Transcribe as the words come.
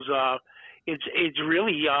It's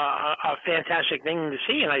really a fantastic thing to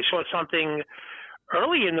see. And I saw something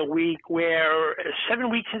early in the week where 7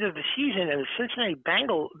 weeks into the season, and the Cincinnati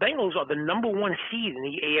Bengals are the number one seed in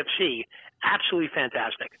the AFC. Absolutely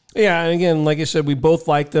fantastic. Yeah, and again, like I said, we both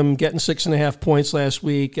liked them getting 6.5 points last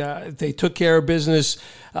week. They took care of business,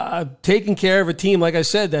 taking care of a team, like I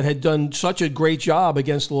said, that had done such a great job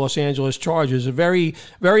against the Los Angeles Chargers. A very,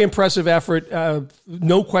 very impressive effort,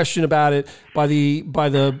 no question about it, by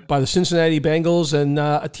the Cincinnati Bengals, and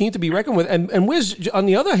a team to be reckoned with. And Wiz, on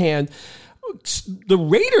the other hand, the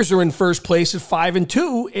Raiders are in first place at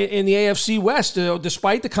 5-2 in the AFC West.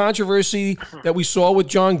 Despite the controversy that we saw with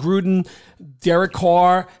John Gruden, Derek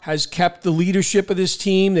Carr has kept the leadership of this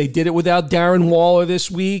team. They did it without Darren Waller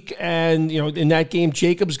this week, and in that game,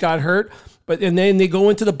 Jacobs got hurt. And then they go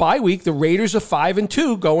into the bye week. The Raiders are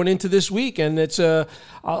 5-2 going into this week, and it's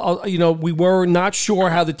we were not sure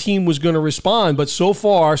how the team was going to respond, but so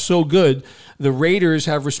far so good. The Raiders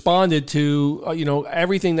have responded to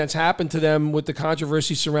everything that's happened to them with the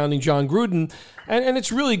controversy surrounding John Gruden, and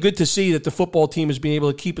it's really good to see that the football team has been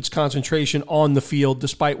able to keep its concentration on the field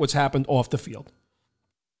despite what's happened off the field.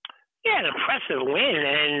 Yeah, an impressive win,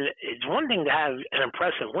 and it's one thing to have an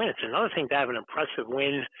impressive win. It's another thing to have an impressive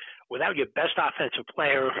win without your best offensive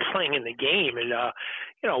player playing in the game. And,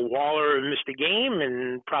 Waller missed the game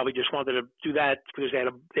and probably just wanted to do that because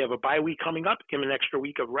they have a bye week coming up, give him an extra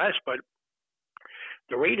week of rest. But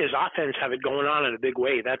the Raiders offense have it going on in a big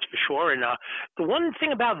way, that's for sure. And the one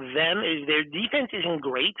thing about them is their defense isn't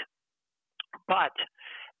great, but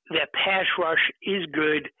their pass rush is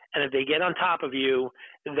good. And if they get on top of you,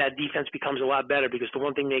 that defense becomes a lot better because the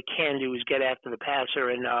one thing they can do is get after the passer.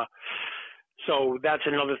 And so that's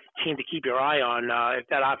another team to keep your eye on. If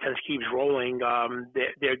that offense keeps rolling,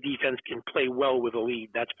 their defense can play well with a lead,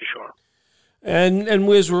 that's for sure. And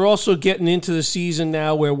Wiz, we're also getting into the season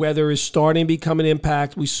now where weather is starting to become an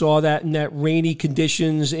impact. We saw that in that rainy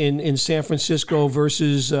conditions in San Francisco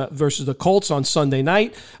versus the Colts on Sunday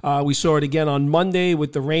night. We saw it again on Monday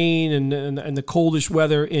with the rain and the coldish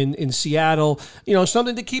weather in Seattle.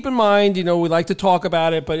 Something to keep in mind. We like to talk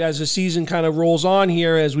about it, but as the season kind of rolls on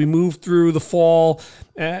here, as we move through the fall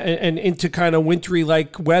and into kind of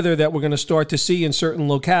wintry-like weather that we're going to start to see in certain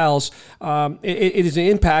locales, it is an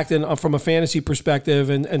impact from a fantasy perspective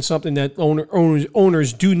and something that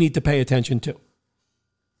owners do need to pay attention to.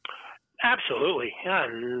 Absolutely. Yeah,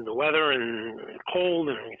 and the weather and cold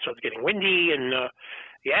and it starts getting windy and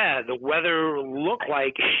the weather looked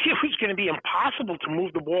like it was going to be impossible to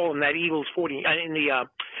move the ball in that Eagles 49ers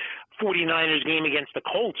game against the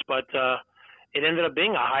Colts, but it ended up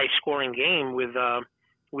being a high-scoring game with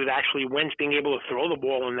actually Wentz being able to throw the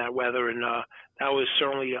ball in that weather, and that was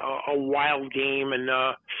certainly a wild game. And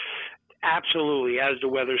absolutely, as the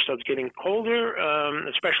weather starts getting colder,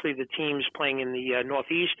 especially the teams playing in the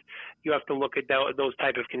Northeast, you have to look at those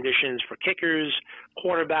type of conditions for kickers,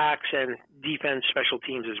 quarterbacks, and defense, special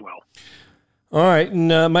teams as well. All right, and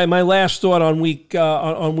my last thought on week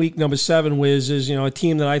number 7, Wiz, is a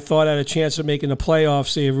team that I thought had a chance of making the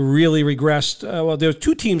playoffs. They have really regressed. There are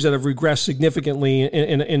two teams that have regressed significantly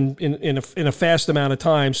in a fast amount of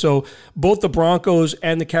time. So both the Broncos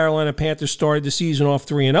and the Carolina Panthers started the season off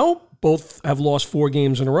 3-0. Both have lost 4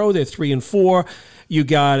 games in a row. They're 3-4. You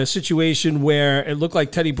got a situation where it looked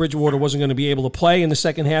like Teddy Bridgewater wasn't going to be able to play in the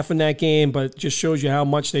second half in that game, but it just shows you how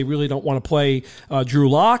much they really don't want to play Drew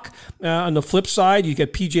Lock. On the flip side, you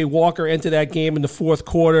get P.J. Walker into that game in the fourth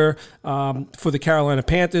quarter for the Carolina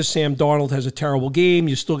Panthers. Sam Darnold has a terrible game.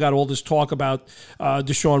 You still got all this talk about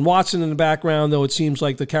Deshaun Watson in the background, though it seems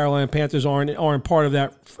like the Carolina Panthers aren't part of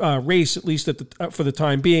that race, at least for the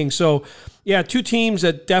time being. So, yeah, two teams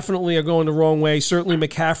that definitely are going the wrong way. Certainly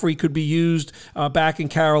McCaffrey could be used back in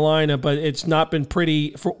Carolina, but it's not been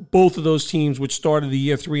pretty for both of those teams, which started the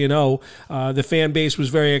year 3-0. The fan base was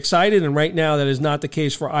very excited, and right now that is not the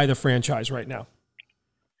case for either franchise right now.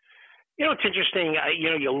 It's interesting.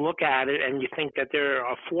 You look at it and you think that there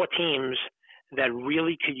are 4 teams that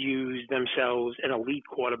really could use themselves an elite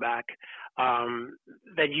quarterback,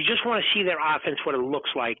 that you just want to see their offense, what it looks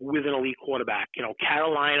like with an elite quarterback.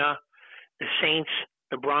 Carolina, the Saints,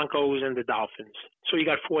 the Broncos, and the Dolphins. So you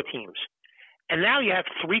got 4 teams. And now you have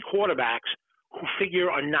 3 quarterbacks who figure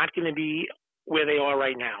are not going to be where they are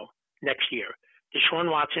right now next year. Deshaun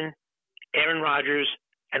Watson, Aaron Rodgers,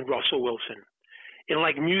 and Russell Wilson. In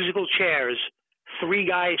like musical chairs, 3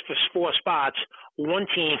 guys for 4 spots. One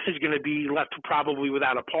team is going to be left probably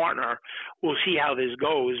without a partner. We'll see how this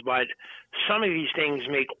goes. But some of these things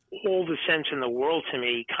make all the sense in the world to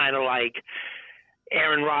me, kind of like,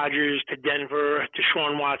 Aaron Rodgers to Denver,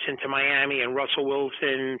 Deshaun Watson to Miami, and Russell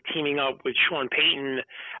Wilson teaming up with Sean Payton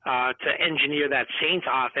to engineer that Saints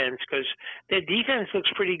offense, because their defense looks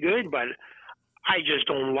pretty good, but I just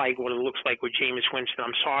don't like what it looks like with Jameis Winston.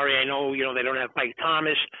 I'm sorry. I know, they don't have Mike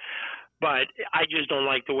Thomas, but I just don't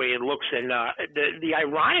like the way it looks. And the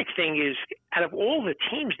ironic thing is, out of all the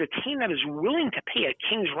teams, the team that is willing to pay a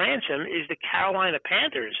king's ransom is the Carolina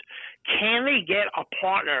Panthers. Can they get a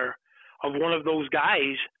partner of one of those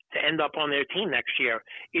guys to end up on their team next year?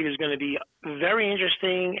 It is going to be very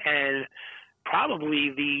interesting and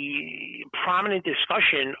probably the prominent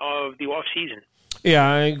discussion of the offseason.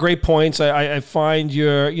 Yeah, great points. I find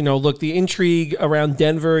look, the intrigue around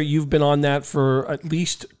Denver, you've been on that for at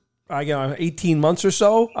least 18 months or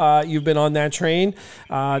so. You've been on that train.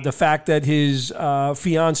 The fact that his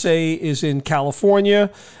fiance is in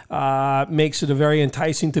California makes it a very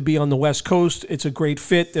enticing to be on the West Coast. It's a great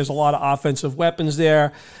fit. There's a lot of offensive weapons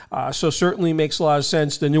there. So certainly makes a lot of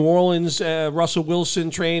sense. The New Orleans Russell Wilson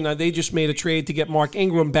train, they just made a trade to get Mark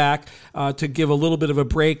Ingram back to give a little bit of a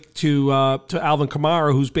break to Alvin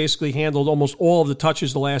Kamara, who's basically handled almost all of the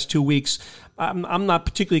touches the last 2 weeks. I'm not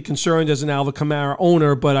particularly concerned as an Alvin Kamara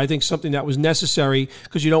owner, but I think something that was necessary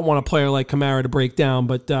because you don't want a player like Kamara to break down.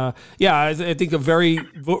 But I think a very,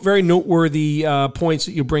 very noteworthy points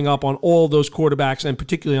that you bring up on all those quarterbacks and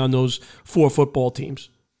particularly on those 4 football teams.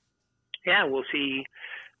 Yeah, we'll see.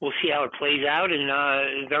 We'll see how it plays out,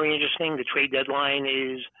 and very interesting. The trade deadline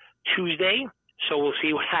is Tuesday, so we'll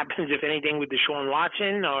see what happens, if anything, with Deshaun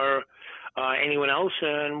Watson or anyone else,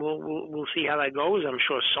 and we'll see how that goes. I'm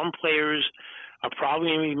sure some players are probably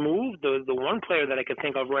going to be moved. The one player that I could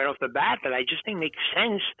think of right off the bat that I just think makes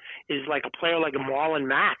sense is like a player like Marlon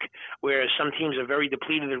Mack, where some teams are very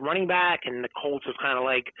depleted at running back, and the Colts have kind of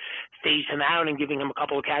like phased him out and giving him a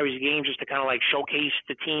couple of carries a game just to kind of like showcase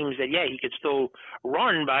the teams that, yeah, he could still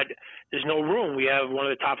run, but there's no room. We have one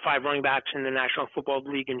of the top 5 running backs in the National Football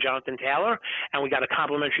League in Jonathan Taylor, and we got a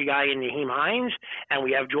complimentary guy in Nyheim Hines, and we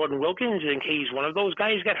have Jordan Wilkins in case one of those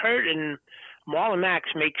guys get hurt, and Marlon Mack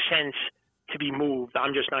makes sense to be moved.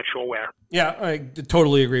 I'm just not sure where. Yeah, I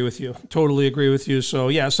totally agree with you. So,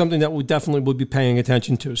 yeah, something that we definitely will be paying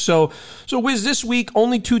attention to. So Wiz, this week,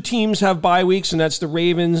 only 2 teams have bye weeks, and that's the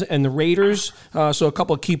Ravens and the Raiders. So a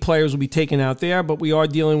couple of key players will be taken out there, but we are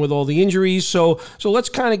dealing with all the injuries. So let's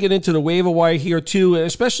kind of get into the waiver wire here, too,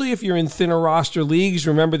 especially if you're in thinner roster leagues.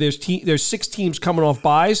 Remember, there's 6 teams coming off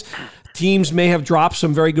byes. Teams may have dropped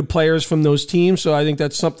some very good players from those teams, so I think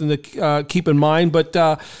that's something to keep in mind. But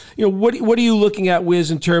what are you looking at,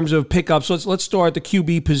 Wiz, in terms of pickups? Let's start at the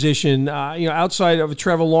QB position. Outside of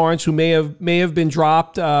Trevor Lawrence, who may have been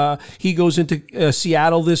dropped, he goes into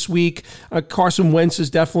Seattle this week. Carson Wentz has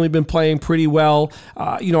definitely been playing pretty well.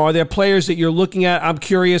 Are there players that you're looking at? I'm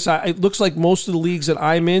curious. It looks like most of the leagues that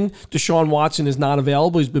I'm in, Deshaun Watson is not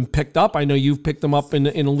available. He's been picked up. I know you've picked him up in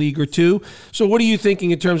a league or two. So what are you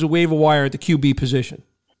thinking in terms of waiver wire at the QB position?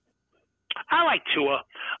 I like Tua.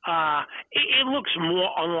 It looks more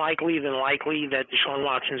unlikely than likely that Deshaun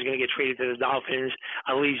Watson is going to get traded to the Dolphins,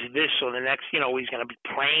 at least this or the next. He's going to be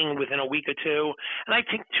playing within a week or two. And I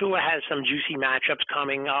think Tua has some juicy matchups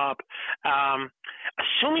coming up.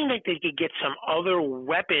 Assuming that they could get some other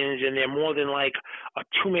weapons and they're more than like a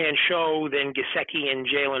 2-man show than Gesicki and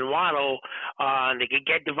Jalen Waddle, they could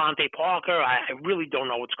get Devontae Parker. I really don't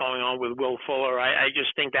know what's going on with Will Fuller. I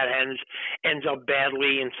just think that ends up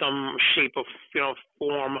badly in some shape of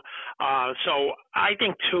form. So I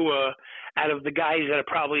think Tua, out of the guys that are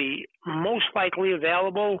probably most likely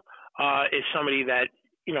available, is somebody that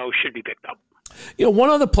should be picked up. One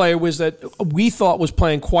other player was that we thought was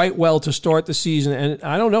playing quite well to start the season, and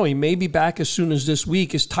I don't know, he may be back as soon as this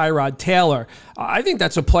week, is Tyrod Taylor. I think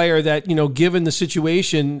that's a player that, given the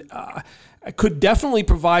situation, could definitely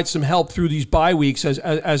provide some help through these bye weeks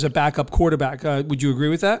as a backup quarterback. Would you agree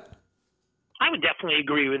with that? I would definitely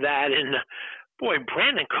agree with that, and boy,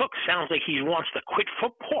 Brandon Cook sounds like he wants to quit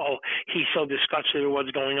football. He's so disgusted with what's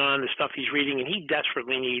going on, the stuff he's reading, and he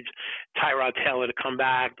desperately needs Tyrod Taylor to come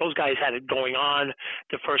back. Those guys had it going on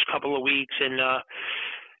the first couple of weeks, and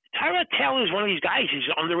Tyrod Taylor is one of these guys. He's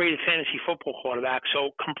an underrated fantasy football quarterback, so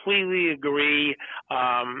completely agree.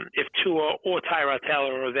 If Tua or Tyrod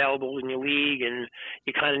Taylor are available in your league and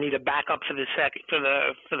you kind of need a backup for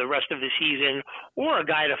the rest of the season, or a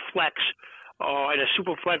guy to flex in a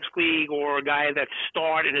super flex league, or a guy that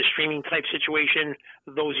start in a streaming type situation,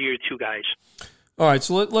 those are your 2 guys. All right,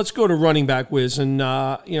 so let's go to running back, Wiz. And,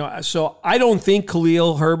 so I don't think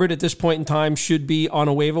Khalil Herbert at this point in time should be on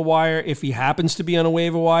a waiver wire. If he happens to be on a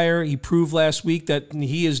waiver wire, he proved last week that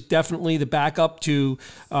he is definitely the backup to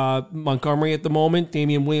Montgomery at the moment.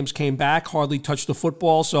 Damian Williams came back, hardly touched the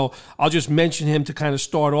football. So I'll just mention him to kind of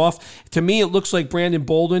start off. To me, it looks like Brandon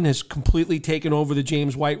Bolden has completely taken over the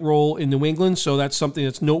James White role in New England. So that's something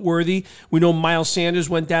that's noteworthy. We know Miles Sanders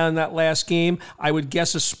went down in that last game. I would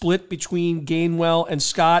guess a split between Gainwell and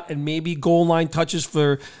Scott, and maybe goal line touches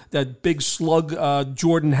for that big slug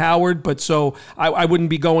Jordan Howard. But so I wouldn't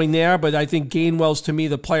be going there. But I think Gainwell's, to me,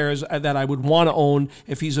 the players that I would want to own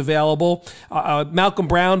if he's available. Malcolm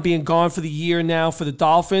Brown being gone for the year now for the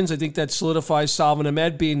Dolphins, I think that solidifies Salvon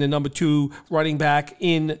Ahmed being the number 2 running back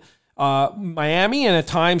in Miami, and at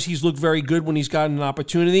times he's looked very good when he's gotten an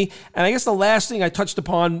opportunity. And I guess the last thing I touched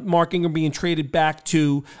upon, Mark Ingram being traded back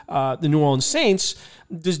to the New Orleans Saints.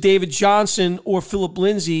 Does David Johnson or Philip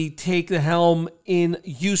Lindsay take the helm in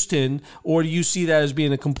Houston, or do you see that as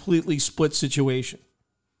being a completely split situation?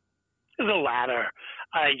 The latter.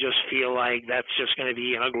 I just feel like that's just going to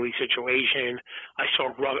be an ugly situation. I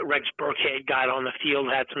saw Rex Burkhead got on the field,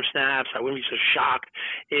 had some snaps. I wouldn't be so shocked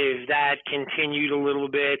if that continued a little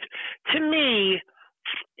bit. To me,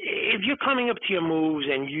 if you're coming up to your moves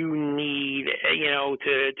and you need,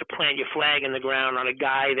 to plant your flag in the ground on a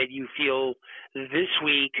guy that you feel this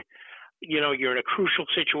week, you're in a crucial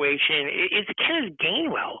situation, it's Kenneth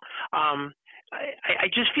Gainwell. I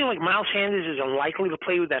just feel like Miles Sanders is unlikely to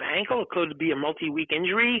play with that ankle. It could be a multi-week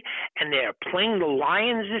injury, and they're playing the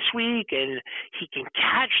Lions this week, and he can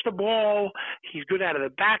catch the ball. He's good out of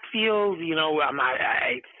the backfield.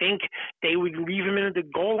 I think they would leave him in at the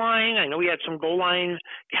goal line. I know he had some goal line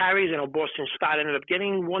carries. I know Boston Scott ended up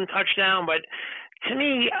getting one touchdown, but to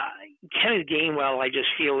me, Kenneth Gainwell, I just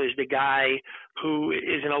feel, is the guy who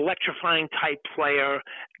is an electrifying type player,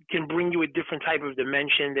 can bring you a different type of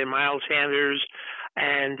dimension than Miles Sanders.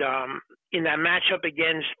 And in that matchup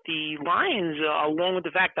against the Lions, along with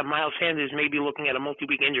the fact that Miles Sanders may be looking at a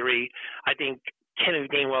multi-week injury, I think Kenneth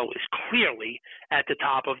Gainwell is clearly at the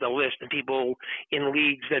top of the list. And people in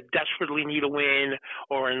leagues that desperately need a win,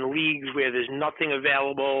 or in leagues where there's nothing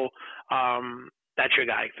available, that's your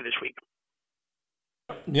guy for this week.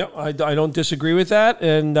 Yep, I don't disagree with that.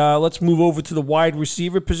 And let's move over to the wide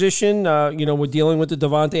receiver position. We're dealing with the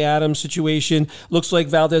Davante Adams situation. Looks like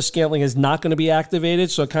Valdez-Scantling is not going to be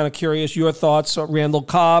activated, so kind of curious your thoughts on Randall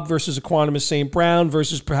Cobb versus Equanimous St. Brown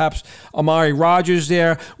versus perhaps Amari Rodgers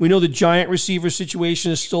there. We know the Giant receiver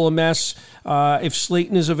situation is still a mess. If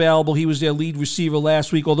Slayton is available, he was their lead receiver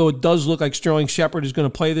last week, although it does look like Sterling Shepard is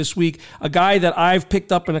going to play this week. A guy that I've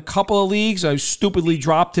picked up in a couple of leagues. I stupidly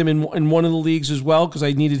dropped him in one of the leagues as well because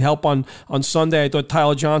I needed help on Sunday. I thought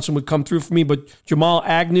Tyler Johnson would come through for me, but Jamal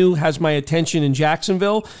Agnew has my attention in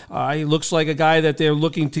Jacksonville. He looks like a guy that they're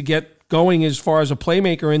looking to get going as far as a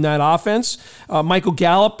playmaker in that offense. Michael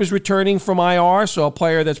Gallup is returning from IR, so a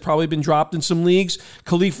player that's probably been dropped in some leagues.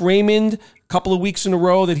 Khalif Raymond, couple of weeks in a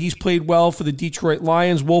row that he's played well for the Detroit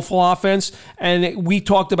Lions woeful offense. And we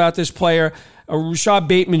talked about this player. Rashad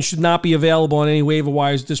Bateman should not be available on any waiver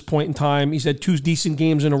wires at this point in time. He's had 2 decent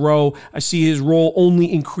games in a row. I see his role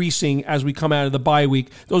only increasing as we come out of the bye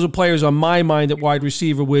week. Those are players on my mind at wide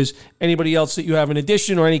receiver. Wiz, anybody else that you have in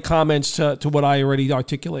addition or any comments to what I already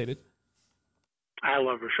articulated? I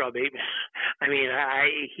love Rashad Bateman. I mean,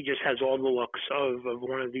 he just has all the looks of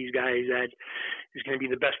one of these guys that is going to be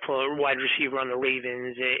the best wide receiver on the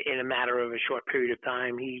Ravens in a matter of a short period of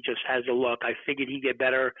time. He just has the look. I figured he'd get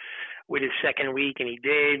better with his second week, and he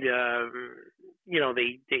did.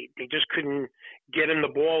 They just couldn't get him the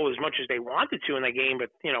ball as much as they wanted to in that game, but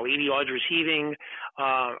 80 yards receiving.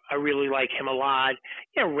 I really like him a lot.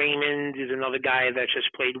 Raymond is another guy that's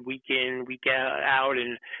just played week in, week out,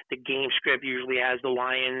 and the game script usually has the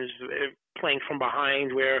Lions playing from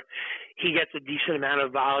behind where he gets a decent amount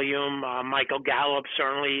of volume. Michael Gallup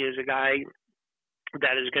certainly is a guy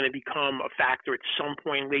that is going to become a factor at some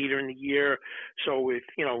point later in the year. So with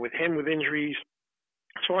him with injuries,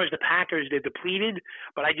 as far as the Packers, they're depleted,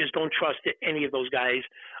 but I just don't trust any of those guys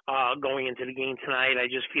going into the game tonight. I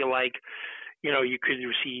just feel like, you could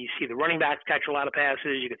see the running backs catch a lot of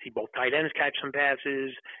passes. You could see both tight ends catch some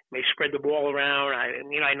passes. May spread the ball around.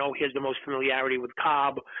 I know he has the most familiarity with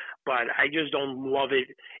Cobb, but I just don't love it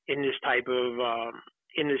in this type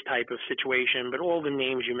of situation. But all the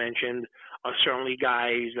names you mentioned are certainly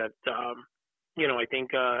guys that I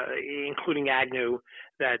think, including Agnew,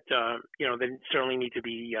 that that certainly need to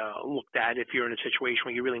be looked at if you're in a situation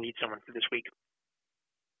where you really need someone for this week.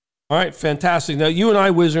 All right, fantastic. Now, you and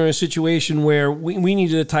I, Wiz, are in a situation where we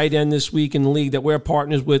needed a tight end this week in the league that we're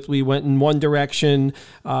partners with. We went in one direction.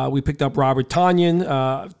 We picked up Robert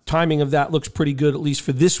Tonyan. Timing of that looks pretty good, at least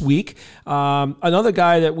for this week. Another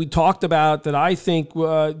guy that we talked about that I think,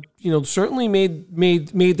 certainly made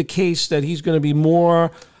the case that he's going to be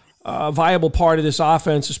more viable part of this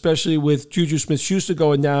offense, especially with Juju Smith-Schuster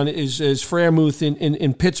going down, is Freiermuth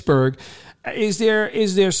in Pittsburgh. Is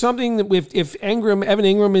there something that if Evan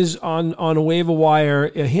Ingram is on a waiver wire,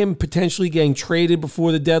 him potentially getting traded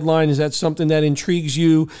before the deadline, is that something that intrigues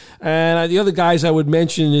you? And the other guys I would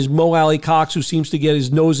mention is Mo Alley-Cox, who seems to get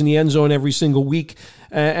his nose in the end zone every single week,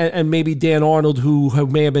 and maybe Dan Arnold, who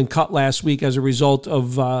may have been cut last week as a result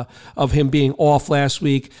of him being off last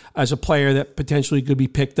week, as a player that potentially could be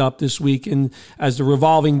picked up this week, and as the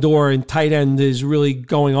revolving door and tight end is really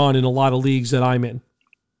going on in a lot of leagues that I'm in.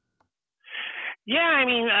 Yeah, I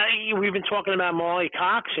mean, we've been talking about Mo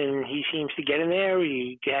Alley-Cox, and he seems to get in there.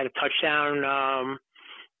 He had a touchdown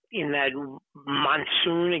in that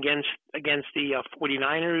monsoon against the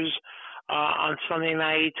 49ers on Sunday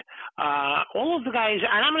night. All of the guys,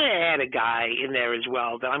 and I'm going to add a guy in there as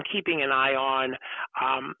well that I'm keeping an eye on.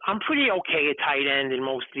 I'm pretty okay at tight end in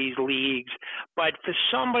most of these leagues, but for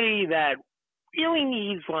somebody that really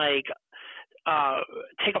needs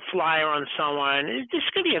take a flyer on someone, this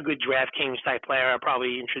could be a good DraftKings type player. I'll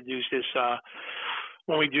probably introduce this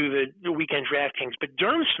when we do the weekend DraftKings. But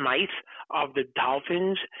Durham Smythe of the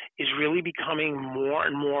Dolphins is really becoming more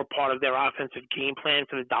and more part of their offensive game plan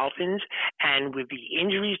for the Dolphins. And with the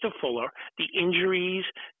injuries to Fuller, the injuries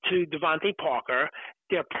to Devontae Parker,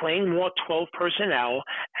 they're playing more 12 personnel.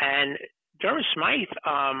 And Durham Smythe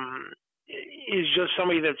is just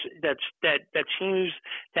somebody that seems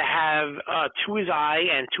to have to his eye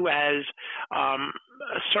and to has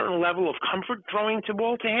a certain level of comfort throwing the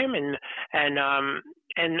ball to him, and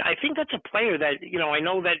I think that's a player that I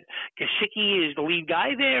know that Gesicki is the lead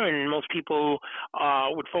guy there, and most people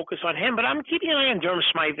would focus on him, but I'm keeping an eye on Durham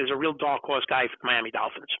Smythe as a real dark horse guy for the Miami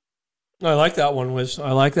Dolphins. I like that one, Wiz.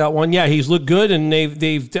 I like that one. Yeah, he's looked good, and they've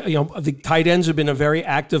the tight ends have been a very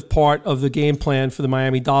active part of the game plan for the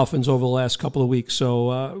Miami Dolphins over the last couple of weeks.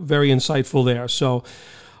 So very insightful there. So,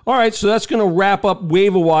 all right, so that's going to wrap up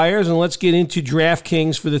waiver wires, and let's get into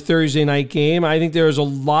DraftKings for the Thursday night game. I think there's a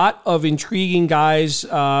lot of intriguing guys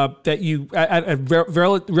that you at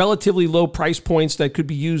relatively low price points that could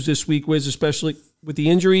be used this week, Wiz, especially with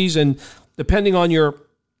the injuries and depending on your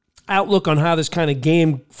outlook on how this kind of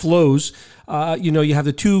game flows. You have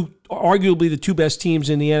arguably the two best teams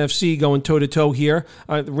in the NFC going toe-to-toe here.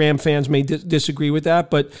 The Ram fans may disagree with that,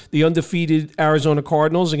 but the undefeated Arizona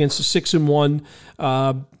Cardinals against the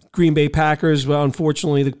 6-1 Green Bay Packers. Well,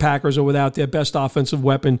 unfortunately, the Packers are without their best offensive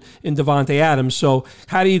weapon in Davante Adams. So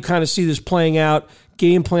how do you kind of see this playing out?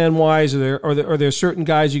 Game plan wise, are there certain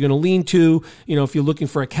guys you're going to lean to? If you're looking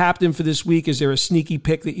for a captain for this week, is there a sneaky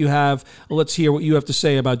pick that you have? Let's hear what you have to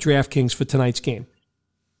say about DraftKings for tonight's game.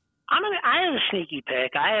 I have a sneaky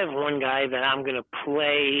pick. I have one guy that I'm going to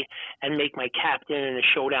play and make my captain in a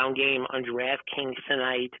showdown game on DraftKings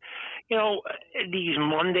tonight. These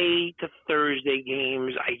Monday to Thursday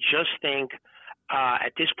games, I just think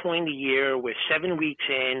at this point in the year, we're 7 weeks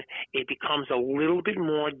in, it becomes a little bit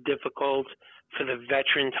more difficult for the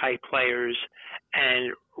veteran-type players.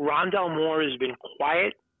 And Rondale Moore has been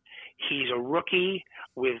quiet. He's a rookie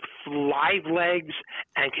with live legs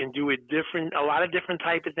and can do a lot of different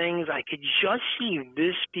type of things. I could just see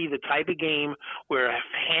this be the type of game where a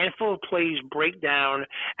handful of plays break down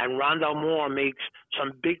and Rondale Moore makes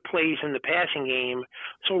some big plays in the passing game.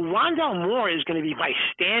 So Rondale Moore is going to be my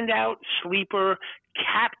standout sleeper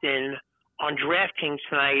captain on DraftKings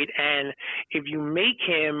tonight, and if you make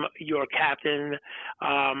him your captain,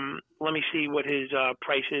 let me see what his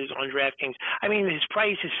price is on DraftKings. I mean, his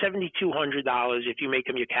price is $7,200 if you make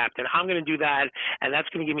him your captain. I'm going to do that, and that's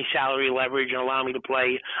going to give me salary leverage and allow me to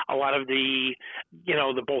play a lot of the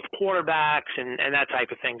both quarterbacks and that type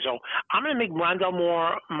of thing. So I'm going to make Rondale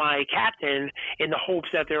Moore my captain in the hopes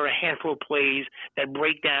that there are a handful of plays that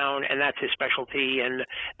break down, and that's his specialty, and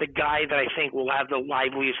the guy that I think will have the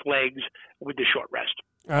liveliest legs with the short rest.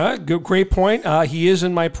 Good, great point. He is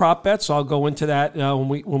in my prop bets, so I'll go into that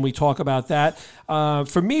when we talk about that.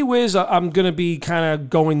 For me, Wiz, I'm going to be kind of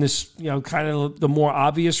going this, kind of the more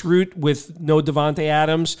obvious route with no Davante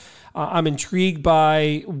Adams. I'm intrigued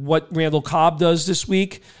by what Randall Cobb does this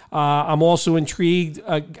week. I'm also intrigued,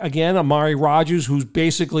 again, Amari Rogers, who's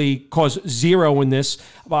basically caused zero in this.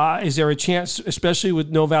 Is there a chance, especially with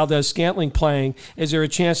No Valdez-Scantling playing, is there a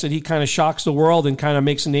chance that he kind of shocks the world and kind of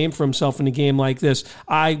makes a name for himself in a game like this?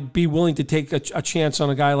 I'd be willing to take a chance on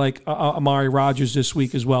a guy like Amari Rogers this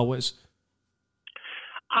week as well, Wiz.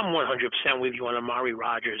 I'm 100% with you on Amari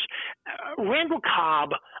Rogers. Randall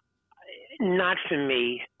Cobb, not for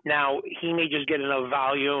me. Now, he may just get enough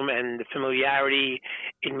volume and the familiarity.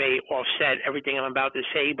 It may offset everything I'm about to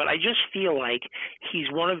say, but I just feel like he's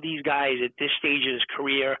one of these guys at this stage in his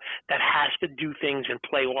career that has to do things and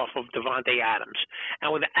play off of Davante Adams.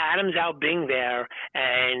 And with Adams out being there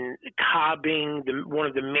and Cobb being one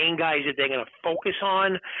of the main guys that they're going to focus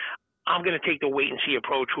on, I'm going to take the wait-and-see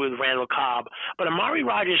approach with Randall Cobb. But Amari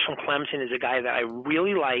Rogers from Clemson is a guy that I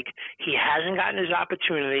really like. He hasn't gotten his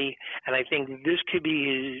opportunity, and I think this could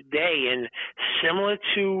be his day. And similar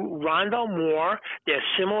to Rondale Moore, they're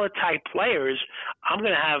similar type players. I'm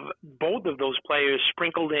going to have both of those players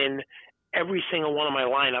sprinkled in every single one of my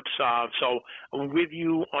lineups. So I'm with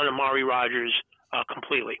you on Amari Rogers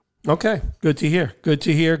completely. Okay, good to hear.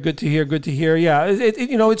 Yeah,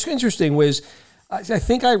 it's interesting, Wiz. I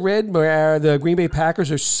think I read where the Green Bay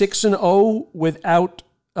Packers are 6-0 without.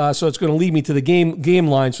 So it's going to lead me to the game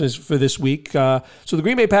lines for this week. So the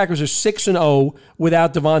Green Bay Packers are 6-0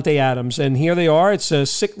 without Davante Adams, and here they are. It's a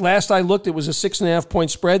last I looked, it was a 6.5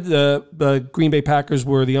 point spread. The Green Bay Packers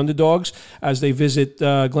were the underdogs as they visit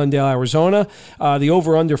Glendale, Arizona. The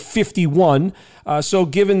over/under 51. So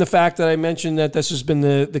given the fact that I mentioned that this has been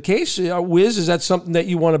the case, Wiz, is that something that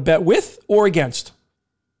you want to bet with or against?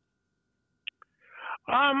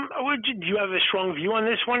 Do you have a strong view on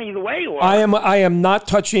this one either way? Or? I am not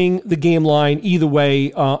touching the game line either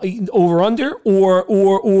way, over under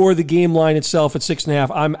or the game line itself at 6.5.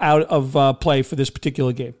 I'm out of play for this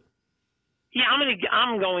particular game. Yeah,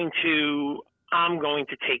 I'm going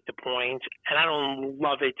to take the point, and I don't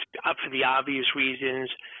love it for the obvious reasons.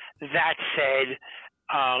 That said,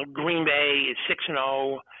 Green Bay is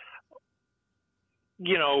 6-0.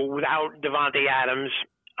 Without Davante Adams.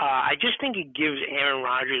 I just think it gives Aaron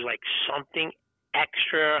Rodgers like something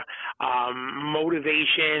extra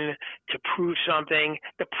motivation to prove something.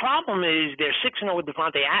 The problem is they're 6-0 with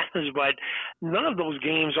Davante Adams, but none of those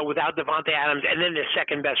games are without Davante Adams and then their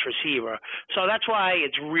second best receiver. So that's why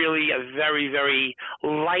it's really a very, very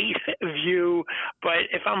light view.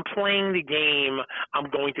 But if I'm playing the game, I'm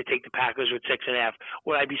going to take the Packers with 6.5.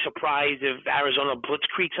 Would I be surprised if Arizona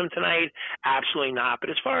blitzkrieks them tonight? Absolutely not. But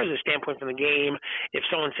as far as the standpoint from the game, if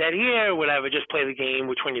someone said, here, whatever, just play the game,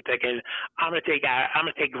 which one you're picking, I'm going to take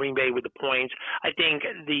Green Bay with the points. I think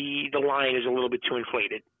the line is a little bit too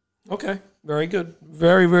inflated. Okay, very good.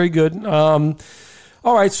 Very, very good. All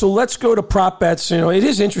right, so let's go to prop bets. It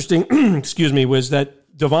is interesting, excuse me, was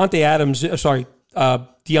that DeAndre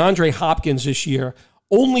Hopkins this year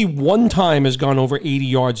only one time has gone over 80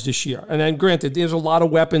 yards this year. And then granted, there's a lot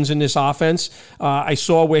of weapons in this offense. I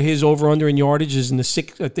saw where his over-under in yardage is in the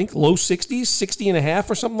low 60s, 60.5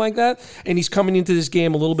 or something like that. And he's coming into this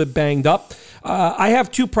game a little bit banged up. I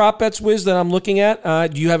have two prop bets, Wiz, that I'm looking at.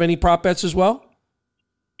 Do you have any prop bets as well?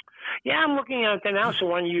 Yeah, I'm looking at them now. So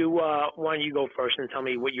why don't you go first and tell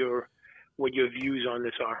me what your views on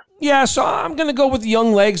this are? Yeah, so I'm going to go with the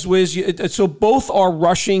young legs, Wiz. So both are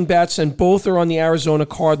rushing bets, and both are on the Arizona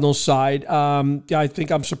Cardinals side. I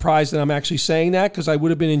think I'm surprised that I'm actually saying that because I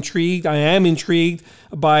would have been intrigued. I am intrigued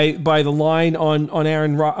by the line on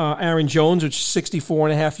Aaron Jones, which is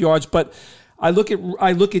 64.5 yards. But I look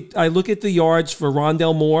at the yards for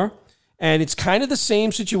Rondale Moore. And it's kind of the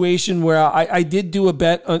same situation where I did do a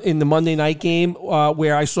bet in the Monday night game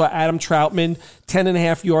where I saw Adam Troutman,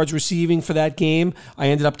 10.5 yards receiving for that game. I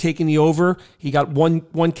ended up taking the over. He got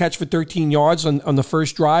one catch for 13 yards on the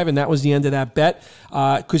first drive, and that was the end of that bet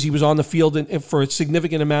because he was on the field for a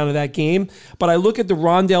significant amount of that game. But I look at the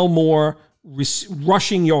Rondale Moore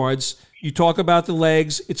rushing yards. You talk about the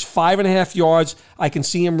legs. It's 5.5 yards. I can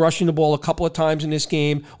see him rushing the ball a couple of times in this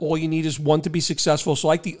game. All you need is one to be successful. So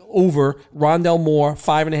I like the over, Rondale Moore,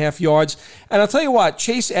 5.5 yards. And I'll tell you what,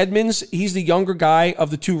 Chase Edmonds, he's the younger guy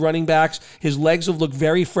of the two running backs. His legs have looked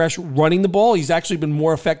very fresh running the ball. He's actually been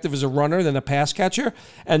more effective as a runner than a pass catcher.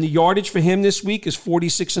 And the yardage for him this week is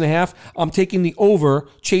 46.5. I'm taking the over,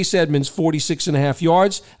 Chase Edmonds, 46.5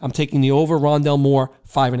 yards. I'm taking the over, Rondale Moore,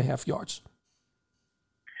 5.5 yards.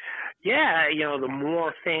 Yeah, the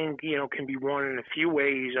Moore thing, can be won in a few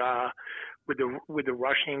ways with the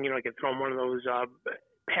rushing. I could throw him one of those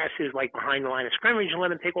passes like behind the line of scrimmage and let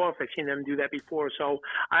them take off. I've seen them do that before, so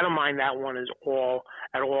I don't mind that one at all.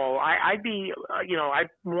 I'd be, I'm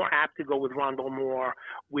more apt to go with Rondale Moore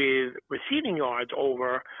with receiving yards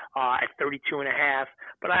over at 32.5.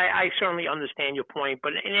 But I certainly understand your point.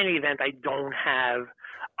 But in any event, I don't have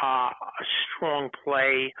a strong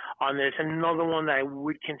play on this. Another one that I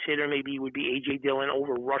would consider maybe would be A.J. Dillon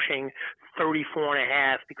over rushing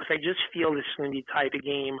 34.5, because I just feel this is going to be the type of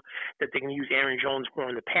game that they can use Aaron Jones more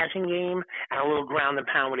in the passing game and a little ground and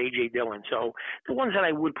pound with A.J. Dillon. So the ones that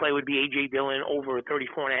I would play would be A.J. Dillon over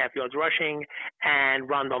 34.5 yards rushing and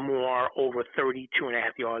Rondale Moore over 32.5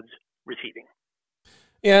 yards receiving.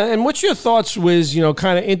 Yeah, and what's your thoughts with,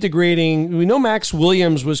 kind of integrating, we know Max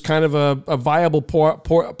Williams was kind of a viable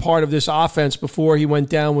part of this offense before he went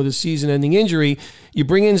down with a season-ending injury. You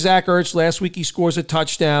bring in Zach Ertz. Last week he scores a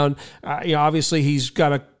touchdown. Obviously he's got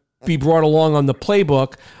to be brought along on the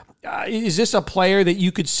playbook. Is this a player that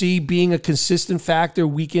you could see being a consistent factor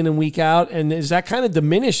week in and week out? And is that kind of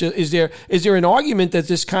diminished? Is there an argument that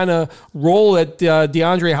this kind of role that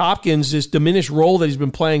DeAndre Hopkins, this diminished role that he's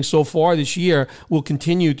been playing so far this year, will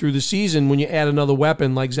continue through the season when you add another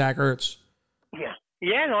weapon like Zach Ertz?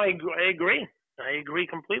 Yeah, no, I agree. I agree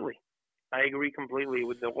completely.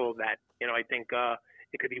 With all of that. I think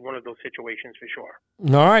it could be one of those situations for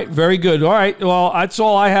sure. All right, very good. All right, well, that's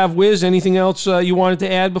all I have, Wiz. Anything else you wanted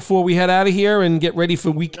to add before we head out of here and get ready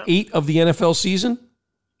for Week 8 of the NFL season?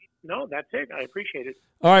 No, that's it. I appreciate it.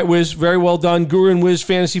 All right, Wiz, very well done. Guru and Wiz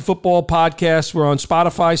Fantasy Football Podcast. We're on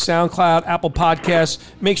Spotify, SoundCloud, Apple Podcasts.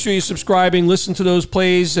 Make sure you're subscribing, listen to those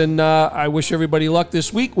plays, and I wish everybody luck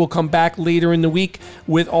this week. We'll come back later in the week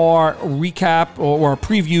with our recap or our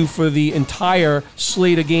preview for the entire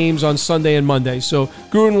slate of games on Sunday and Monday. So,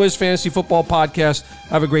 Guru and Wiz Fantasy Football Podcast.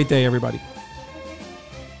 Have a great day, everybody.